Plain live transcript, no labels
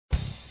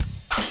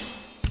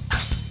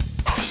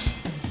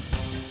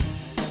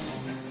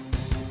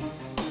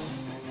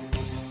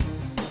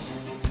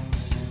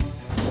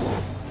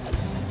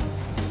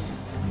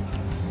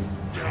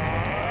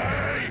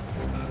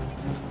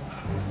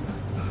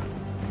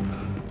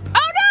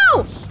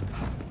Woo!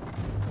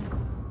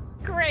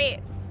 Great.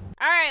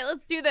 All right,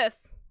 let's do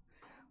this.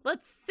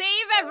 Let's save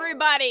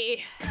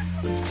everybody.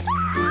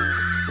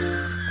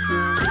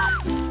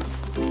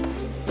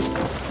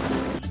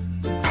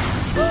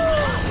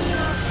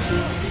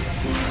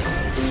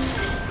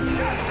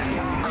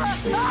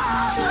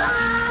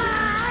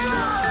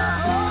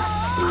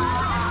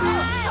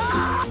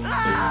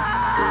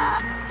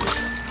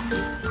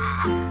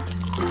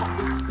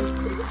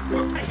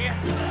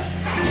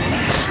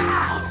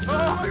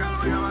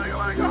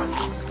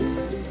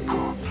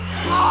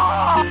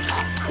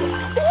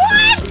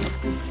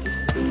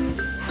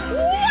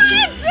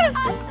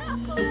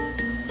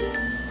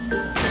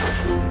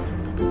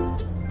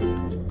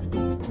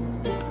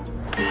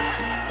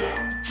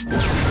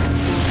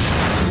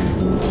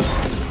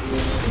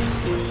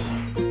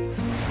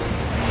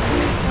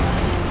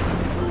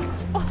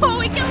 Oh,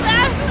 we killed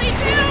Ashley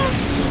too!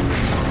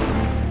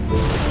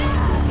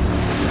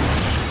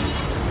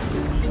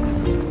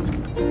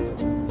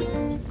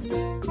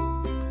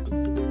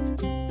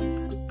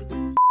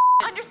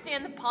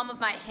 Understand the palm of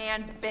my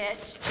hand,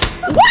 bitch.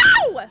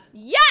 Wow!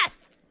 Yes!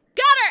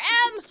 Got her,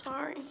 Em!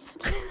 Sorry.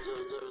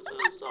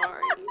 I'm so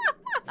sorry.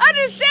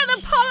 Understand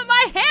the palm of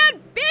my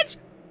hand, bitch!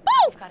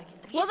 Boo!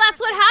 Well, that's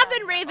what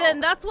happened,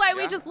 Raven. That's why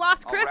we just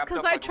lost Chris,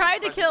 because I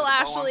tried to kill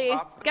Ashley.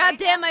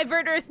 Goddamn my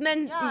murderous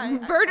mentions?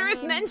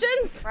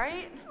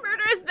 Right?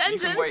 Murderous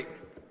vengeance. You can wait.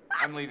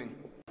 I'm leaving.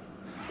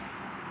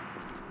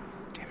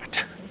 Damn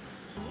it.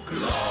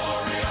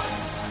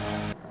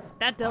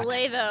 That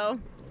delay, though.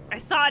 I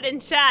saw it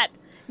in chat.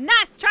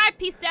 Nice try,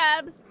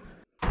 P-Stabs.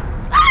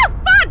 Ah,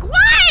 fuck!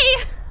 Why?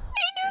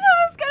 I knew that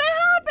was gonna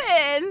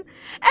happen.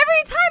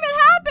 Every time it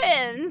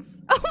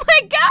happens. Oh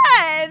my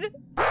god.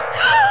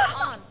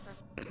 On,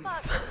 for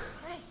fuck's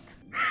sake.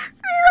 I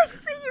like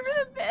that you've been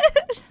a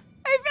bitch.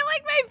 I feel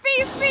like my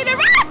face made a.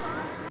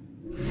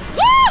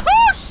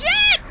 Woohoo!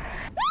 Shit!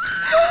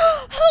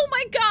 Oh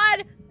my god!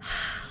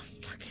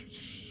 Fucking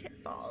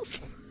shitballs.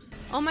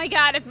 Oh my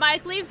god! If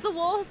Mike leaves the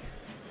wolf.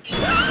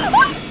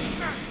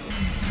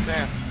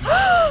 Sam.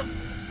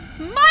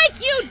 Mike,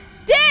 you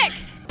dick!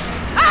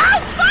 Oh,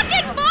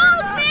 fucking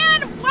balls, man!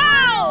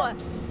 Wow!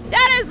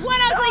 That is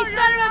one ugly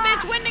son of a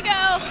bitch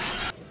Wendigo.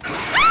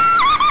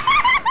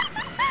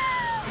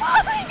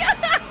 Oh my god!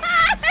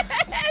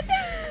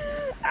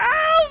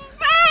 Oh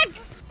fuck!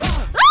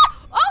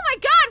 Oh my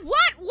god!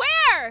 What?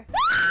 Where?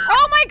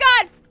 Oh my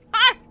god!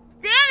 Ah,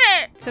 damn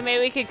it! So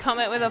maybe we could comb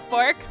it with a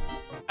fork.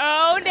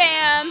 Oh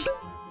damn!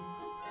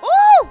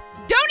 Ooh!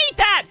 Don't eat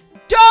that!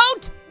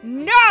 Don't!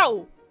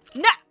 No!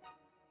 No!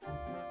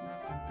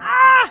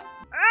 Ah!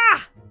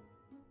 Ah!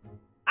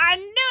 I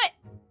knew it!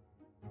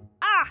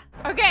 Ah!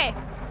 Okay.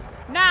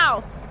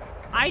 Now,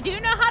 I do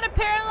know how to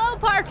parallel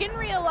park in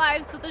real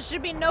life, so there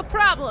should be no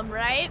problem,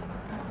 right?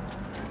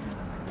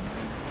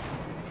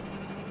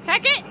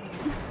 Heck it!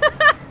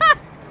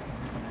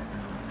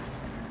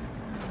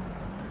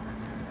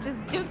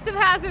 Just Dukes of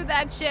Hazzard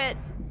that shit.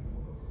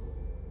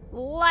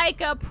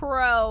 Like a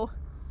pro.